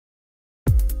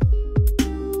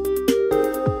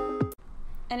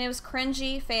And it was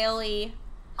cringy, faily.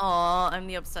 Aw, I'm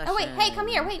the obsession. Oh wait, hey, come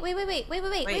here. Wait. Weezer,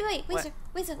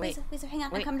 hang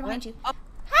on. I'm coming behind you. Oh.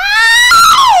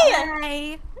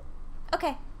 Hi!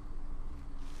 Okay.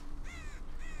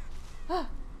 Wow,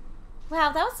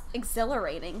 that was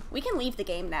exhilarating. We can leave the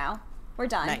game now. We're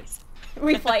done. Nice.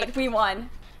 We played. We won.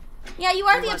 Yeah, you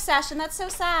are the obsession. That's so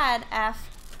sad, F.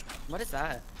 What is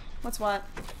that? What's what?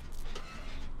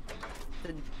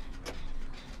 The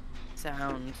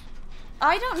sound.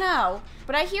 I don't know,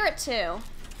 but I hear it too.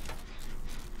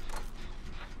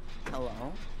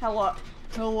 Hello? Hello?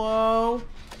 Hello?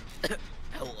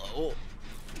 Hello?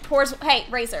 Hey,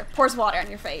 Razor, pours water on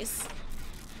your face.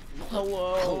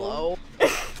 Hello?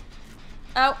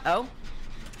 Oh. Oh?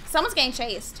 Someone's getting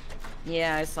chased.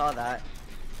 Yeah, I saw that.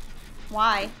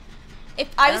 Why? If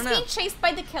I was being chased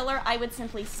by the killer, I would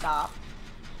simply stop.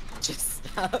 Just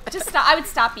stop. Just stop. I would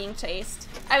stop being chased.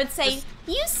 I would say,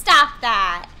 you stop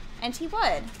that! And he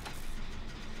would.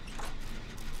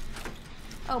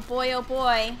 Oh boy, oh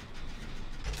boy.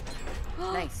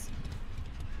 Nice.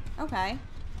 Okay.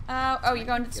 Oh, you're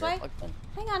going this way?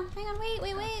 Hang Hang on,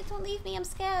 wait, don't leave me, I'm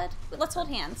scared. Wait, let's hold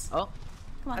hands. Oh.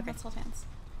 Come on, Okay. let's hold hands.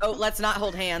 Oh, let's not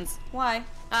hold hands. Why?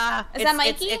 Is that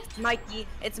Mikey? It's Mikey.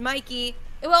 It's Mikey.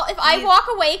 Well, if I walk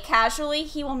away casually,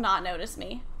 he will not notice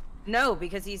me. No,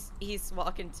 because he's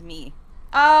walking to me.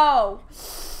 Oh.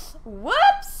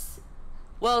 Whoops!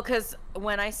 Well, because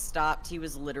when I stopped, he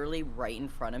was literally right in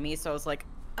front of me, so I was like,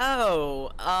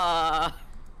 oh,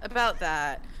 about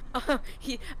that.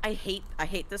 I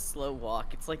hate the slow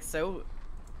walk. It's like so...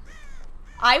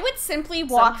 I would simply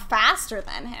walk faster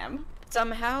than him.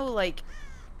 Somehow, like...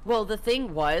 Well, the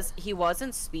thing was, he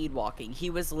wasn't speed walking.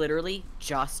 He was literally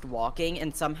just walking,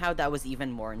 and somehow that was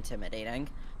even more intimidating.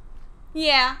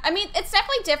 Yeah, I mean, it's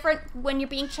definitely different when you're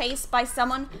being chased by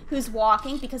someone who's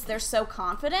walking because they're so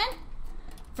confident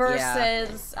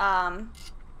versus,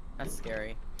 That's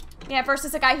scary. Yeah,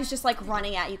 versus a guy who's just, like,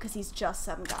 running at you because he's just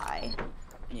some guy.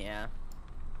 Yeah.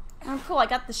 Oh, cool, I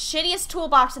got the shittiest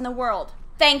toolbox in the world.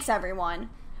 Thanks, everyone.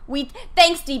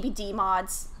 Thanks, DBD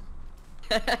mods.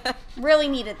 Really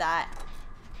needed that.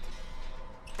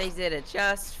 They did it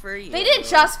just for you. They did it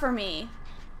just for me.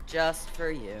 Just for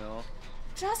you.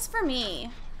 Just for me.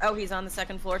 Oh, he's on the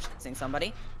second floor chasing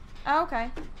somebody. Oh,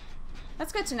 okay.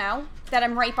 That's good to know. That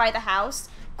I'm right by the house.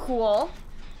 Cool.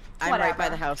 I'm Whatever. right by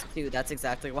the house, too. That's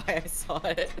exactly why I saw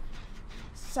it.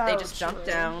 So they just jumped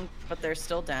down, but they're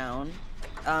still down.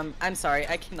 I'm sorry.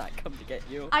 I cannot come to get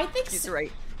you. I think he's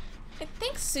right. I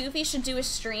think Suvi should do a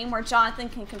stream where Jonathan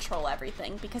can control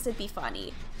everything, because it'd be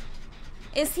funny.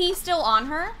 Is he still on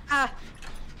her?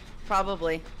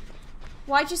 Probably.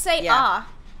 Why'd you say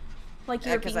like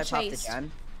you were being chased? Because I popped a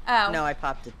gen. Oh. No, I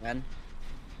popped a gen.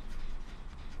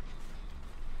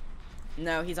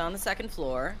 No, he's on the second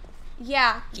floor.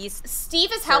 Yeah.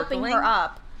 Steve is helping her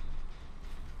up.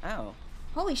 Oh.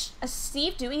 Holy is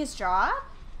Steve doing his job?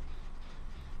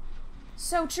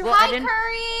 So true. Well, Hi,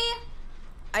 Curry!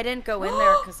 I didn't go in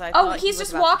there because I thought he's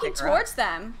just walking towards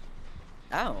them.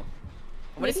 Oh.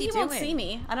 What Maybe is he he doing? won't see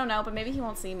me. I don't know, but maybe he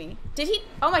won't see me. Did he?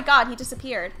 Oh my god, he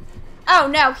disappeared. Oh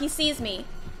no, he sees me.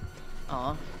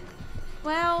 Aw.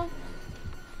 Well.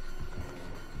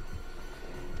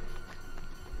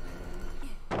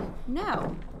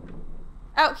 No.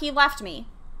 Oh, he left me.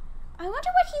 I wonder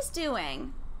what he's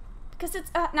doing. Because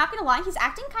it's, not gonna lie, he's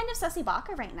acting kind of sussy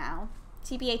baka right now.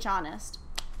 TBH honest.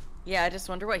 Yeah, I just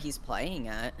wonder what he's playing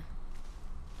at.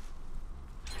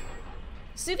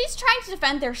 Suvi's trying to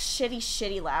defend their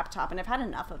shitty laptop, and I've had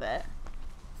enough of it.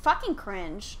 Fucking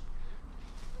cringe.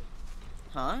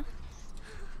 Huh?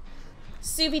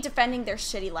 Suvi defending their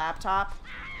shitty laptop.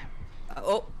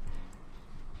 Oh.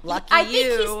 Lucky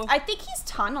you. I think he's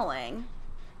tunneling.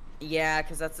 Yeah,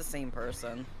 because that's the same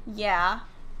person. Yeah.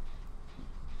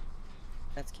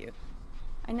 That's cute.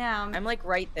 I know. I'm like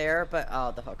right there, but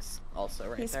oh, the hook's also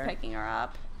right there. He's picking her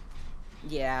up.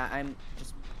 Yeah, I'm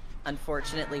just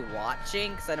unfortunately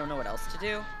watching because I don't know what else to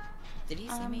do. Did he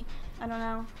see me? I don't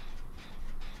know.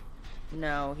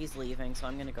 No, he's leaving, so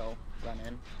I'm gonna go run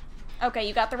in. Okay,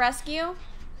 you got the rescue?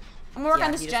 I'm gonna work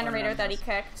on this generator that he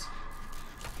kicked.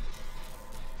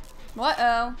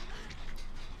 Uh-oh.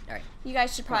 Alright. You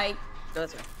guys should probably... Go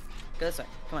this way. Go this way.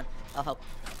 Come on. I'll help.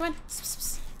 Come on.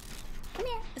 Come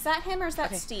here. Is that him or is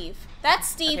that Steve? That's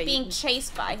Steve being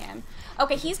chased by him.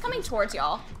 Okay, he's coming towards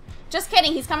y'all. Just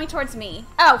kidding. He's coming towards me.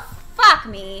 Oh, fuck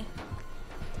me.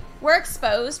 We're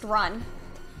exposed. Run.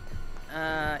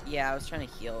 Yeah, I was trying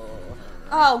to heal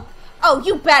her. Oh,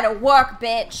 you better work,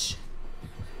 bitch.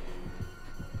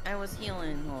 I was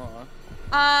healing her.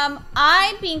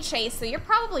 I'm being chased, so you're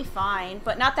probably fine,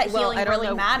 but not that healing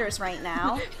really matters right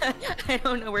now. I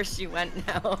don't know where she went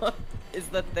now, is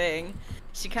the thing.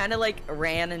 She kind of like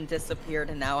ran and disappeared,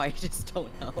 and now I just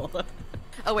don't know.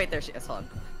 Oh wait, there she is. Hold on.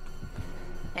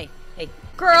 Hey, hey.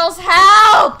 Girls,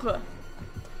 help!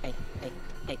 Hey, hey,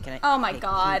 hey, can I? Oh my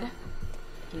god.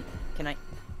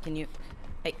 Can you?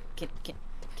 Hey, can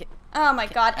oh my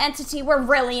god, Entity, we're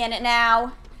really in it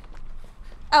now.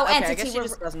 Oh, okay, Entity, I guess she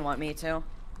just doesn't want me to,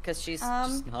 because she's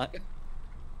just not.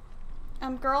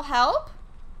 Girl, help?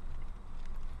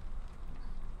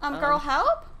 Girl,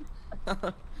 help?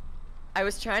 I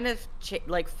was trying to,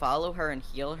 like, follow her and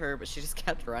heal her, but she just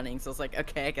kept running, so I was like,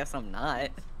 okay, I guess I'm not.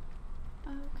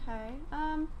 Okay,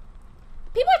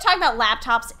 people are talking about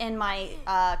laptops in my,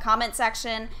 comment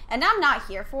section, and I'm not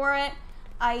here for it.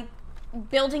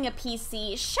 Building a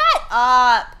PC. Shut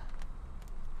up!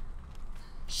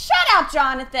 Shut up,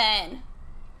 Jonathan!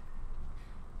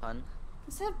 Fun.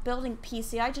 Instead of building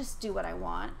PC, I just do what I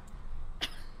want.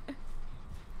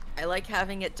 I like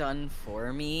having it done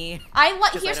for me.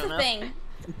 Here's the thing.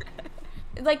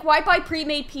 Like, why buy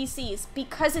pre-made PCs?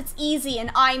 Because it's easy and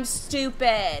I'm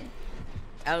stupid.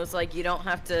 I was like, you don't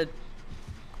have to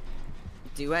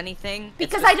do anything.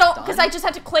 Because I just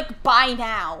have to click buy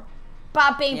now.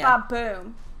 Bob bing, yeah. bob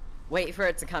boom. Wait for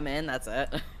it to come in, that's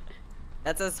it.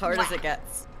 That's as hard as it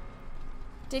gets.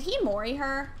 Did he mori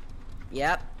her?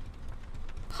 Yep.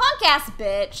 Punk ass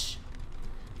bitch.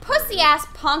 Pussy ass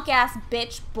punk ass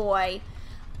bitch boy.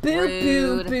 Boo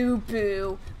boo boo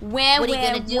boo. Wah, what are you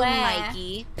wah, gonna do, wah.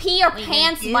 Mikey? Pee your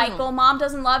pants, Michael. Mom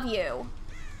doesn't love you.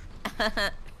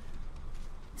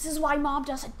 This is why Mom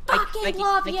doesn't fucking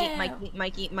love you.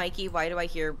 Mikey, why do I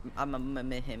hear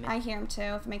him? I hear him too,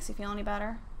 if it makes you feel any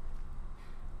better.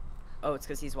 Oh, it's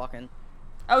because he's walking.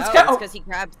 Oh, it's because he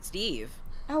grabbed Steve.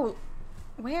 Oh,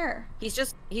 where? He's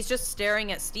just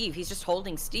staring at Steve. He's just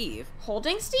holding Steve.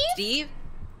 Holding Steve? Steve?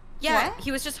 Yeah, what?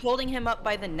 He was just holding him up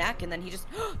by the neck, and then he just,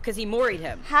 because he moried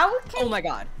him. How can... Oh my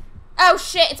god. Oh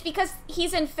shit, it's because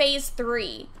he's in phase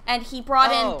 3, and he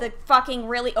brought in the fucking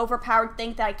really overpowered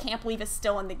thing that I can't believe is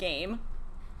still in the game.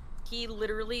 He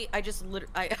literally, I just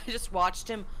watched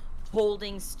him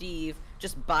holding Steve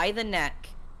just by the neck.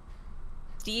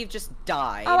 Steve just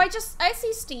died. Oh, I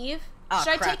see Steve.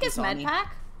 Should I take his med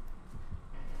pack?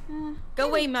 Go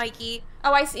away, Mikey.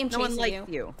 Oh, I see him chasing you. No one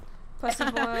likes you.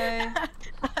 Pussy boy.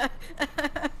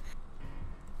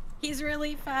 He's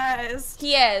really fast.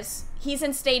 He is. He's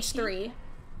in stage 3.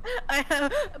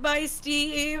 Bye,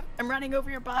 Steve. I'm running over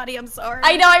your body. I'm sorry.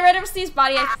 I know. I ran over Steve's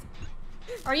body.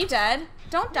 Are you dead?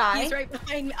 Don't die. He's right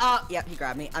behind me. Yeah, he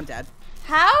grabbed me. I'm dead.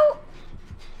 How?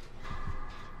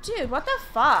 Dude, what the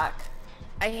fuck?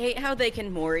 I hate how they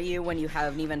can mori you when you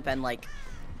haven't even been, like,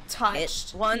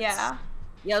 touched once. Yeah.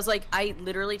 Yeah, I was like, I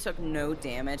literally took no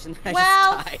damage and I just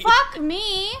died. Well, fuck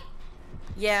me.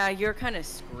 Yeah, you're kind of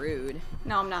screwed.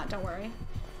 No, I'm not. Don't worry.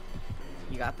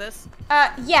 You got this?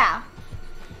 Yeah.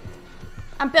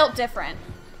 I'm built different.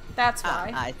 That's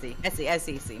why. I see.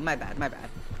 My bad.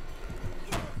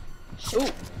 Ooh.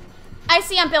 I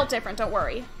see I'm built different. Don't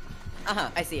worry.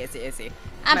 I see.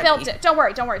 I'm built Don't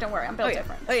worry. I'm built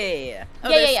different. Oh, yeah. Oh,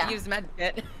 yeah. Use med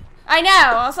kit. I know.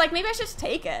 I was like, maybe I should just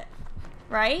take it.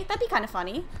 Right? That'd be kind of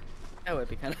funny. That would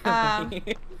be kind of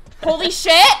funny. Holy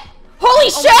shit! Holy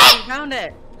shit! God, you found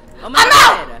it. Oh my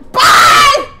god. Out!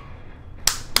 Bye!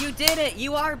 You did it.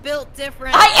 You are built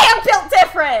different. I am built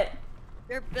different.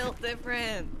 You're built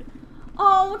different.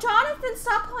 Oh, Jonathan,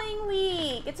 stop playing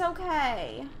League. It's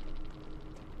okay.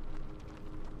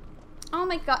 Oh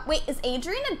my god. Wait, is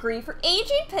Adrian agree for...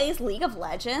 Adrian plays League of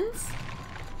Legends?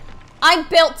 I'm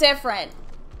built different.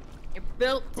 You're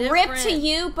built different. Rip to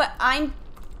you, but I'm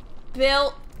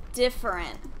built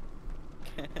different.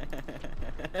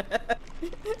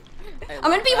 I'm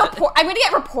gonna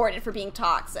get reported for being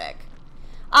toxic.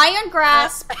 Iron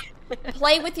Grasp,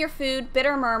 Play with Your Food,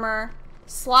 Bitter Murmur,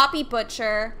 Sloppy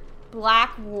Butcher,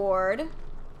 Black Ward.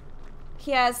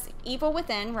 He has Evil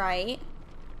Within, right?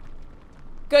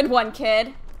 Good one,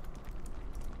 kid.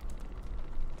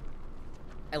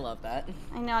 I love that.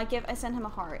 I know, I send him a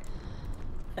heart.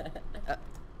 I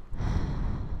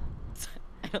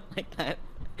don't like that.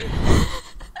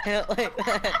 I don't like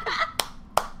that.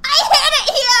 I hit it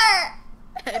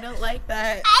here! I don't like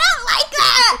that. I don't like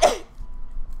that!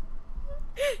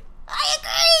 I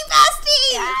agree,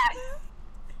 bestie! Yeah.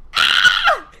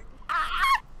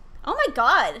 Oh my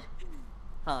god.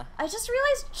 Huh. I just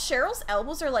realized Cheryl's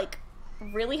elbows are like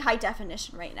really high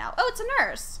definition right now. Oh, it's a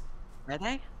nurse. Are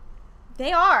they?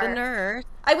 They are. The nurse.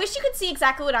 I wish you could see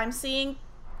exactly what I'm seeing,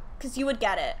 because you would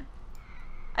get it.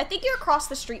 I think you're across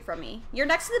the street from me. You're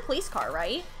next to the police car,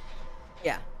 right?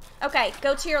 Yeah. Okay,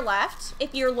 go to your left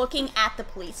if you're looking at the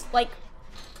police. Like...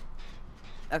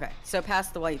 Okay, so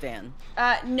past the white van.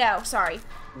 No, sorry.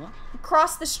 What?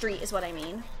 Cross the street is what I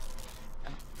mean.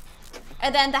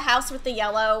 And then the house with the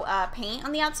yellow paint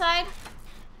on the outside.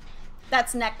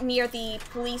 That's near the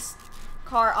police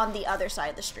car on the other side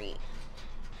of the street.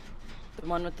 The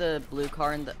one with the blue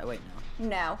car and the... Oh, wait,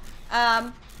 no.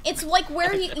 No. It's like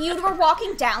where you were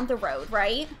walking down the road,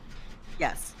 right?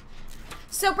 Yes.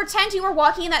 So pretend you were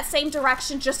walking in that same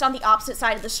direction, just on the opposite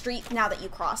side of the street now that you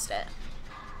crossed it.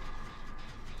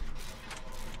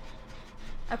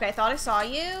 Okay, I thought I saw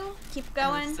you. Keep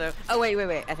going. Oh,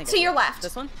 wait. I think to your left.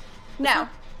 This one? No.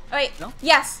 Wait. No?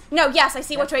 Yes. No, yes. I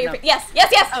see which way you're... No. Yes.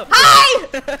 Oh.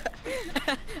 Hi!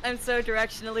 I'm so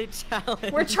directionally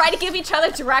challenged. We're trying to give each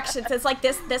other directions. It's like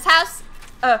this house.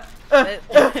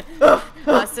 Austin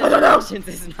directions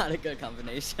is not a good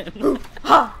combination. Hoo,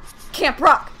 ha! Camp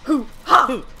Rock! Hoo, ha!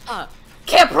 Hoo, ha!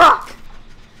 Camp Rock!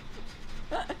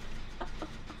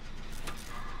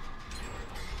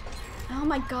 Oh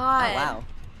my god. Oh, wow.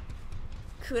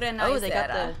 Kuda Oh, nice.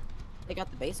 they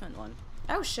got the basement one.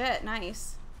 Oh shit,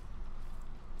 nice.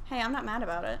 Hey, I'm not mad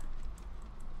about it.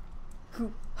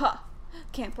 Hoo, ha!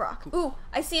 Camp Rock. Ooh,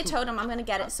 I see a totem. I'm gonna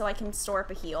get it so I can store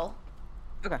up a heal.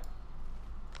 Okay.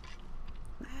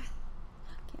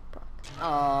 Camp Rock.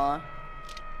 Aww.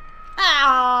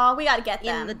 Ah, we gotta get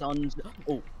them. In the dungeon.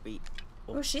 Oh, wait.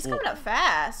 Oh, she's coming up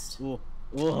fast. Oh.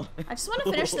 I just want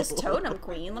to finish this totem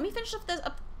queen. Let me finish up this.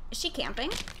 Is she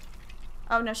camping?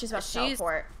 Oh no, she's about to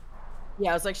teleport.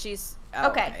 Yeah, I was like, she's...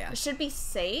 Oh, okay, yeah. It should be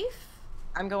safe.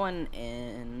 I'm going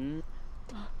in.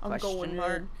 I'm going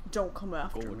in. Don't come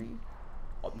after me.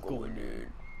 I'm going in.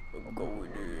 I'm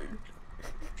going in.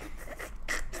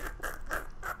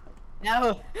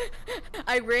 No!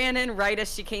 I ran in right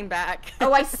as she came back.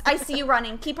 Oh, I see you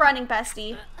running. Keep running,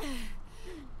 bestie.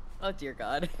 Oh, dear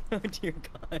God. Oh, dear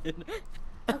God.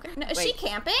 Okay. No, is she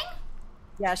camping?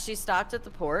 Yeah, she stopped at the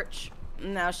porch.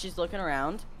 Now she's looking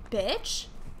around. Bitch?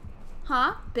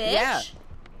 Huh? Bitch? Yeah.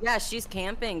 Yeah, she's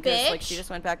camping because like she just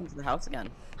went back into the house again.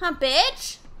 Huh,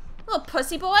 bitch? Little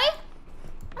pussy boy?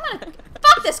 I'm gonna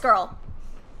fuck this girl.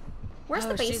 Where's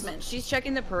the basement? She's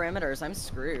checking the perimeters. I'm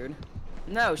screwed.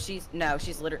 No, she's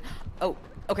literally. Oh,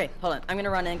 okay. Hold on. I'm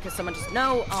gonna run in because someone just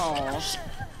Oh.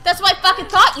 That's what I fucking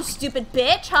thought, you stupid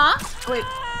bitch, huh? Wait,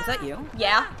 is that you?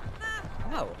 Yeah.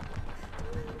 Oh.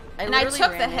 And I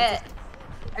took the hit.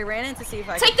 I ran in to see if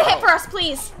I Take could... the hit for us,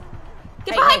 please.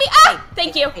 Get behind me! Ah!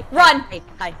 Thank you. Run.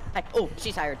 Hi. Oh,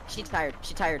 she's tired. She's tired.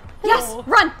 Yes, Oh.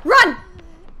 run.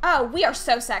 Oh, we are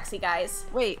so sexy, guys.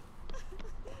 Wait.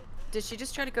 Did she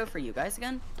just try to go for you guys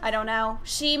again? I don't know.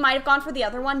 She might have gone for the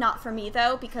other one, not for me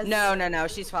though, because... No.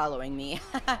 She's following me.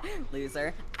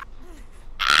 Loser.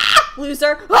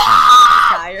 Loser.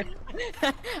 Tired.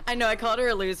 I know, I called her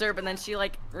a loser, but then she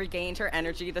like regained her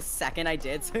energy the second I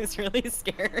did, so it's really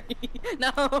scary.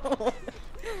 No.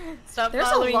 Stop There's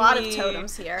following a lot me. of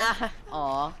totems here.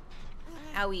 Aw.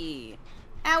 Owie.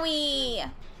 Owie.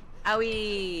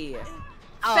 Owie.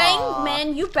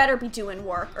 Fangman, you better be doing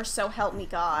work, or so help me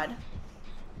God.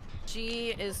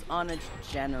 She is on a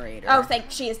generator. Oh,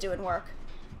 she is doing work.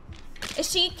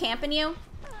 Is she camping you?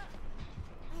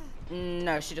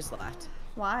 No, she just left.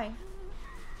 Why?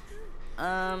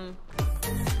 Oh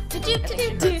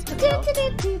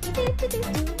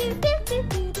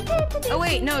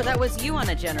wait, no, that was you on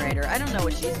a generator. I don't know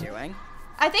what she's doing.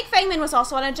 I think Fangman was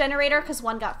also on a generator because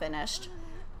one got finished.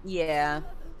 Yeah,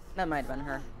 that might have been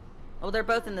her. Well, they're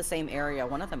both in the same area.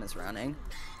 One of them is running.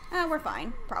 We're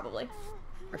fine, probably.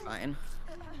 We're fine.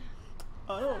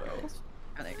 I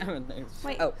don't know.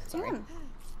 Wait. Oh, sorry.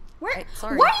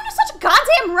 Sorry. Why are you in such a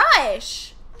goddamn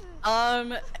rush?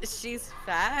 She's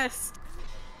fast.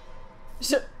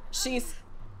 She's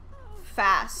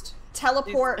fast.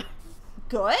 Teleport.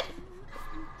 Good?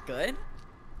 Good?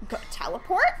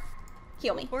 Teleport?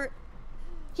 Heal me. Teleport?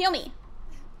 Heal me.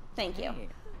 Thank you.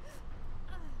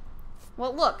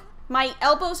 Well, look. My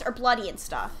elbows are bloody and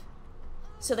stuff.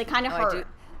 So they kind of hurt.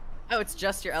 Oh, it's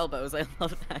just your elbows. I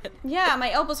love that. Yeah,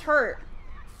 my elbows hurt.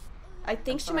 I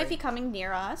think she might be coming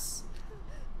near us.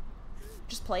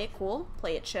 Just play it cool,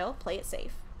 play it chill, play it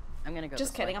safe. I'm gonna go.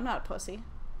 Just kidding, I'm not a pussy.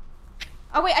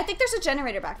 Oh wait, I think there's a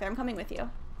generator back there. I'm coming with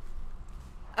you.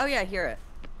 Oh yeah, I hear it.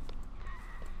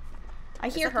 I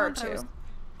hear her too.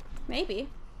 Maybe.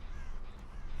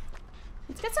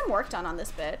 Let's get some work done on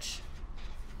this bitch.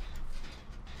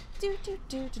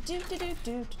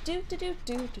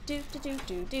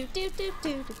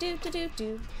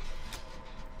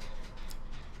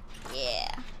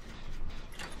 Yeah.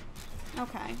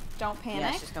 Okay. Don't panic.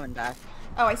 Yeah, she's coming back.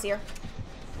 Oh, I see her.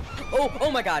 Oh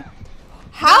my God.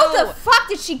 How the fuck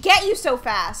did she get you so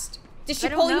fast? Did she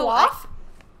pull you off?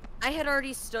 I had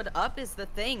already stood up is the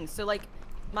thing. So, like,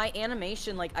 my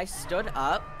animation, like, I stood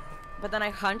up, but then I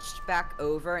hunched back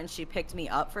over and she picked me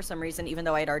up for some reason, even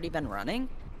though I'd already been running.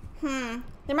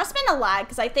 There must have been a lag,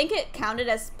 because I think it counted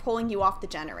as pulling you off the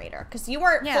generator. Because you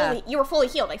were fully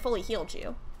healed. I fully healed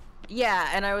you. Yeah,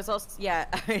 and I was also,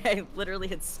 I literally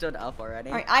had stood up already.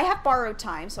 Alright, I have borrowed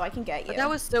time, so I can get you. But that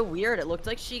was so weird. It looked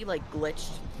like she, like,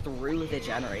 glitched through the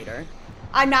generator.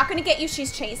 I'm not going to get you.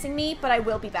 She's chasing me, but I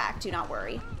will be back. Do not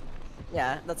worry.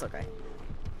 Yeah, that's okay.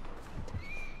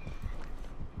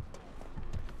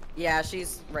 Yeah,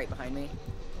 she's right behind me.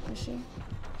 Is she?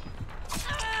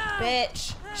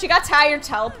 Bitch. She got tired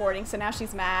teleporting, so now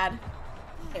she's mad.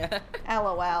 Yeah.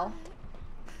 LOL.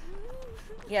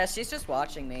 Yeah, she's just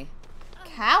watching me.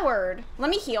 Coward. Let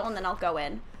me heal and then I'll go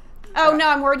in. Oh no,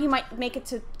 I'm worried you might make it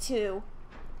to 2.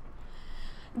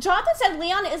 Jonathan said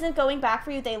Leon isn't going back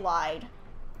for you. They lied.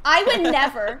 I would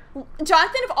never.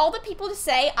 Jonathan, of all the people to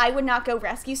say I would not go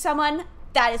rescue someone,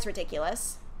 that is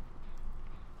ridiculous.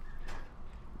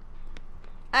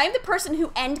 I'm the person who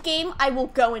endgame, I will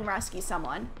go and rescue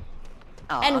someone.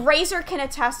 Aww. And Razor can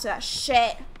attest to that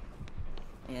shit.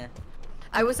 Yeah.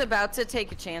 I was about to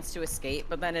take a chance to escape,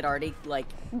 but then it already, like,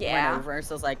 went over,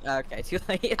 so I was like, okay, too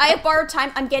late. I have borrowed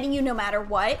time. I'm getting you no matter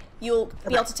what. You'll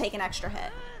be able to take an extra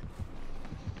hit.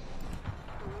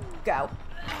 Go.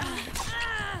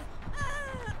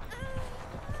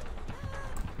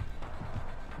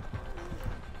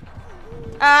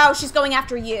 Oh, she's going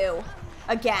after you.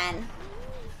 Again.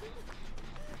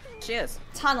 She is.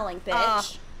 Tunneling,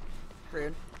 bitch.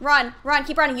 Rude. Run, run,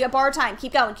 keep running. You have borrowed time.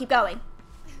 Keep going, keep going.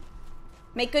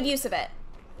 Make good use of it.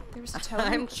 There's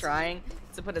I'm trying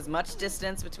to put as much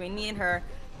distance between me and her,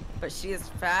 but she is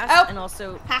fast and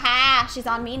also... Haha, she's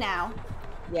on me now.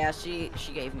 Yeah, she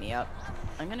gave me up.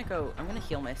 I'm gonna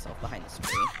heal myself behind this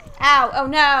tree. Ow, oh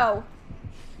no.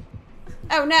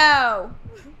 Oh no.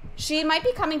 She might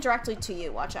be coming directly to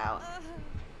you, watch out.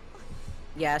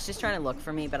 Yeah, she's trying to look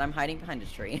for me, but I'm hiding behind a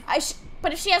tree.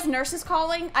 But if she has nurses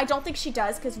calling, I don't think she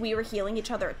does because we were healing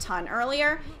each other a ton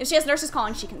earlier. If she has nurses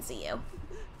calling, she can see you.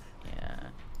 Yeah.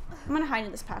 I'm gonna hide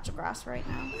in this patch of grass right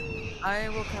now. I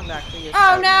will come back for you.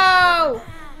 Oh no!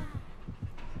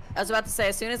 I was about to say,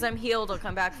 as soon as I'm healed, I'll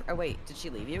come back. Oh wait, did she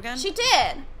leave you again? She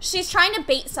did. She's trying to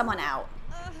bait someone out.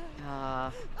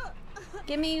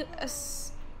 Give me a...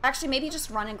 Actually, maybe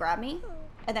just run and grab me,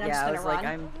 and then I'm just gonna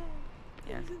run.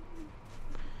 Yeah.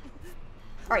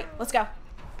 All right, let's go.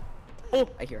 Oh,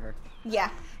 I hear her. Yeah,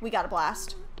 we got a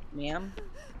blast. Ma'am?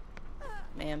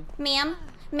 Ma'am? Ma'am?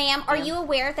 Ma'am, are you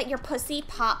aware that your pussy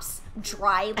pops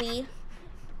dryly?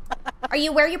 Are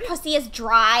you aware your pussy is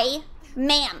dry?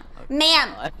 Ma'am,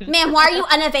 ma'am, ma'am, why are you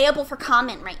unavailable for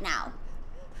comment right now?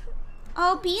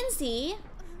 Oh, Beansy.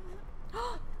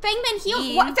 Fangman healed.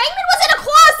 Fangman was in a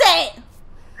closet!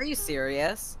 Are you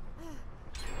serious?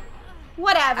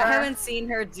 Whatever. I haven't seen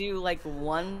her do, like,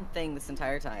 one thing this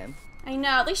entire time. I know.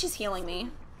 At least she's healing me.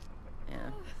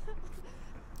 Yeah.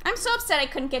 I'm so upset I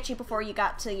couldn't get you before you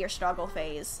got to your struggle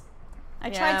phase. I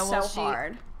tried so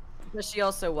hard. But she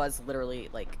also was literally,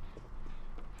 like,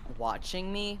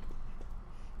 watching me.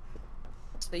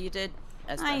 So you did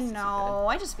as best I know. as you could.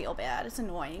 I just feel bad. It's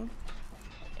annoying.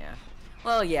 Yeah.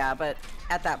 Well, yeah, but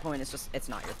at that point, it's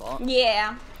not your fault.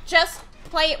 Yeah. Just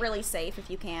play it really safe if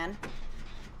you can.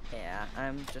 Yeah,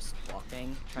 I'm just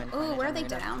walking, trying to Ooh, where are they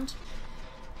downed?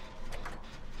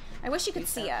 I wish you could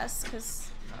see us, because...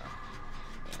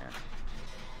 Yeah.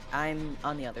 I'm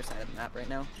on the other side of the map right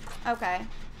now. Okay.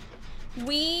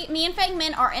 Me and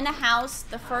Fangman are in a house,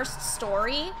 the first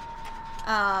story.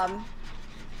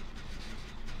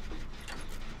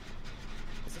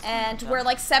 And we're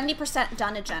like 70%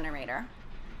 done a generator.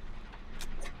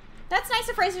 That's nice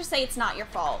of Fraser to say it's not your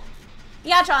fault.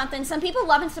 Yeah, Jonathan, some people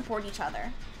love and support each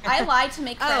other. I lied to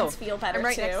make friends feel better, I'm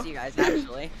right too. next to you guys,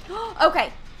 actually.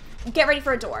 Okay, get ready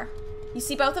for a door. You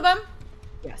see both of them?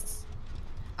 Yes.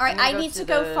 Alright, I need to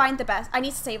go find the best. I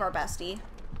need to save our bestie.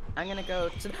 I'm gonna go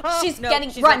to the... Oh, she's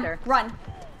getting... Run, right run.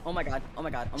 Oh my god, oh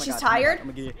my god, oh my god. She's tired? Oh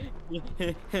my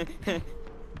god.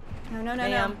 No, no, no,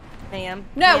 ma'am, no. Ma'am,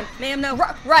 no. Ma'am, no.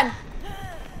 Run.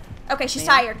 Okay, she's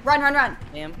tired. Run, run, run.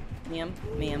 Ma'am, ma'am,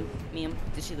 ma'am, ma'am.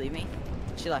 Did she leave me?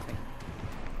 She left me.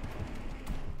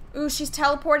 Ooh, she's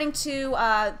teleporting to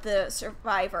the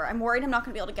survivor. I'm worried I'm not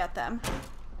gonna be able to get them.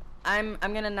 I'm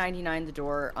gonna 99 the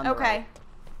door on the right. Okay.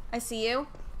 I see you.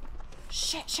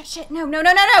 Shit, shit, shit. No, no,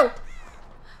 no, no, no!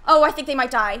 Oh, I think they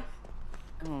might die.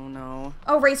 Oh, no.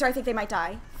 Oh, Razor, I think they might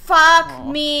die. Fuck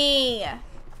me!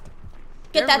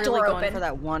 Get that door open. Going for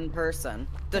that one person.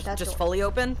 Just fully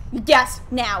open? Yes,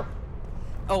 now.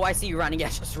 Oh, I see you running. Yeah,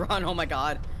 just run. Oh my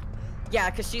god. Yeah,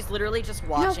 because she's literally just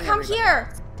watching. No, come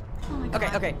here. Oh my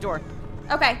god. Okay, door.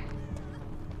 Okay.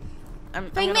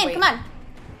 Feng Min, come on.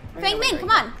 Feng Min, come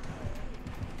on.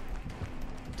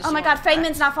 Oh my god, Feng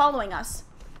Min's not following us.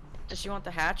 Does she want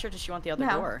the hatch or does she want the other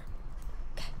door?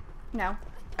 Okay. No.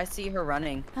 I see her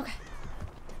running. Okay.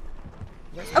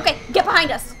 Okay, get behind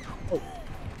us. Oh.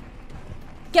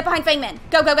 Get behind Feng Min.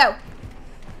 Go, go, go.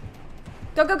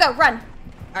 Go, go, go. Run.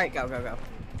 Alright, go.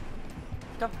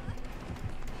 Go.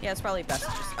 Yeah, it's probably best to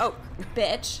just... Oh.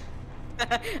 Bitch.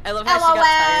 I love how she got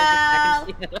tired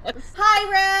the second she hit us.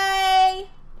 Hi, Ray.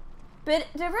 But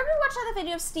did everybody watch that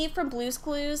video of Steve from Blue's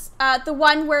Clues? The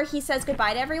one where he says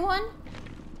goodbye to everyone?